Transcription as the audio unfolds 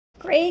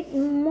Great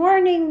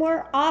morning,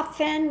 we're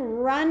off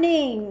and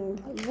running.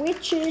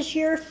 Which is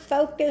your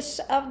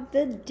focus of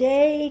the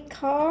day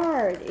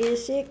card?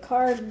 Is it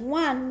card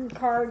 1,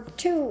 card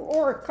 2,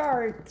 or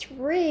card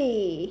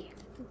 3?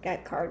 We've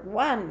got card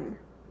 1.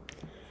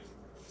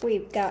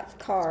 We've got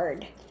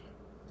card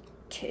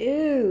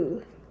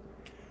 2.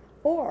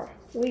 Or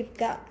we've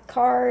got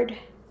card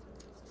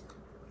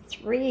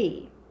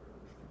 3.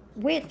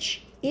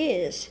 Which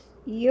is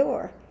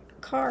your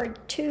card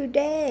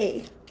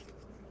today?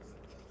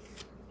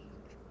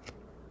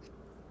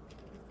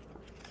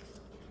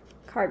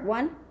 Card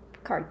 1,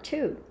 card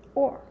 2,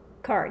 or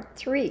card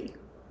 3.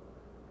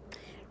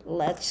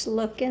 Let's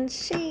look and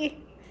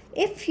see.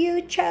 If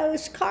you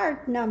chose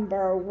card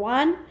number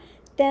 1,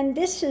 then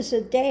this is a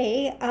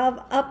day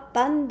of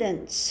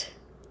abundance.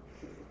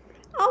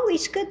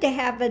 Always good to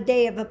have a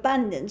day of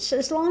abundance,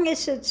 as long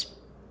as it's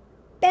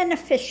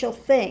beneficial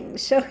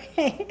things,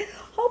 okay?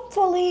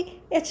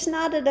 Hopefully it's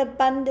not an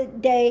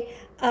abundant day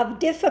of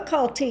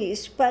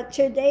difficulties, but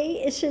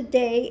today is a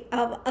day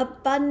of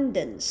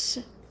abundance.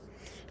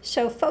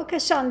 So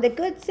focus on the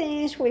good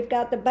things. We've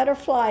got the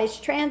butterflies,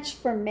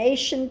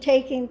 transformation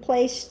taking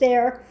place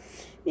there.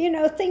 You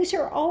know, things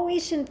are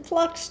always in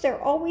flux,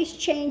 they're always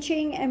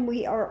changing, and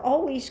we are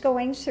always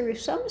going through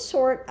some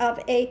sort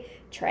of a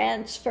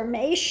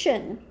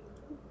transformation,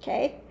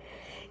 okay?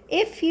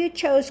 If you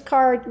chose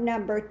card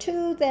number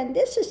 2, then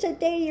this is the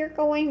day you're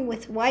going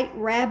with White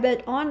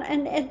Rabbit on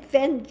an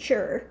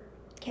adventure,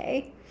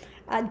 okay?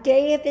 A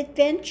day of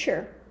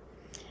adventure.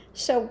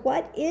 So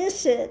what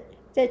is it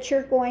that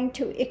you're going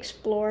to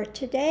explore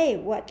today?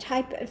 What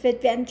type of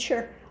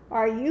adventure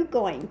are you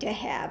going to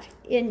have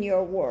in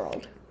your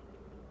world?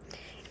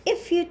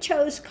 If you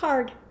chose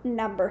card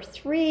number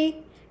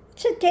 3,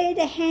 it's a day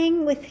to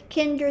hang with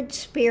kindred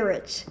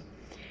spirits.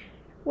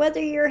 Whether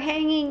you're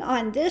hanging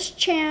on this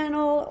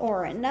channel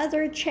or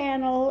another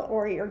channel,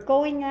 or you're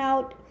going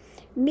out,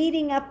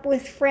 meeting up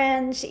with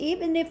friends,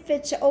 even if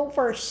it's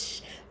over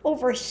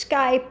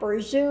Skype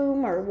or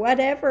Zoom or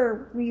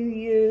whatever you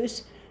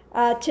use,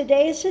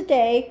 today is a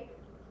day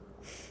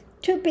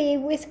to be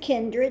with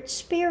kindred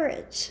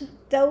spirits,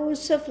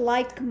 those of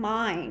like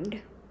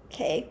mind,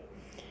 okay?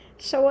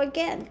 So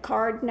again,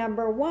 card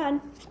number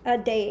 1, a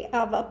day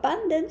of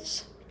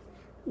abundance.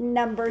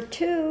 Number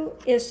 2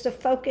 is the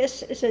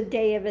focus is a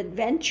day of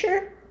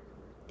adventure.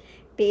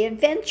 Be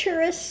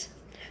adventurous.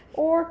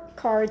 Or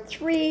card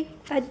 3,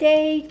 a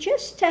day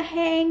just to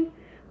hang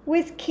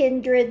with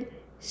kindred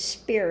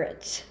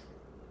spirits.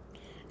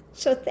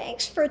 So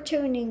thanks for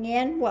tuning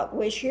in. What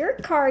was your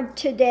card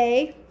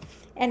today,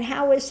 and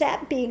how is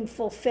that being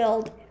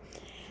fulfilled?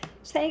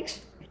 Thanks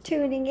for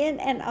tuning in,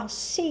 and I'll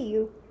see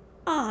you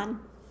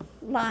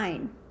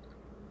online.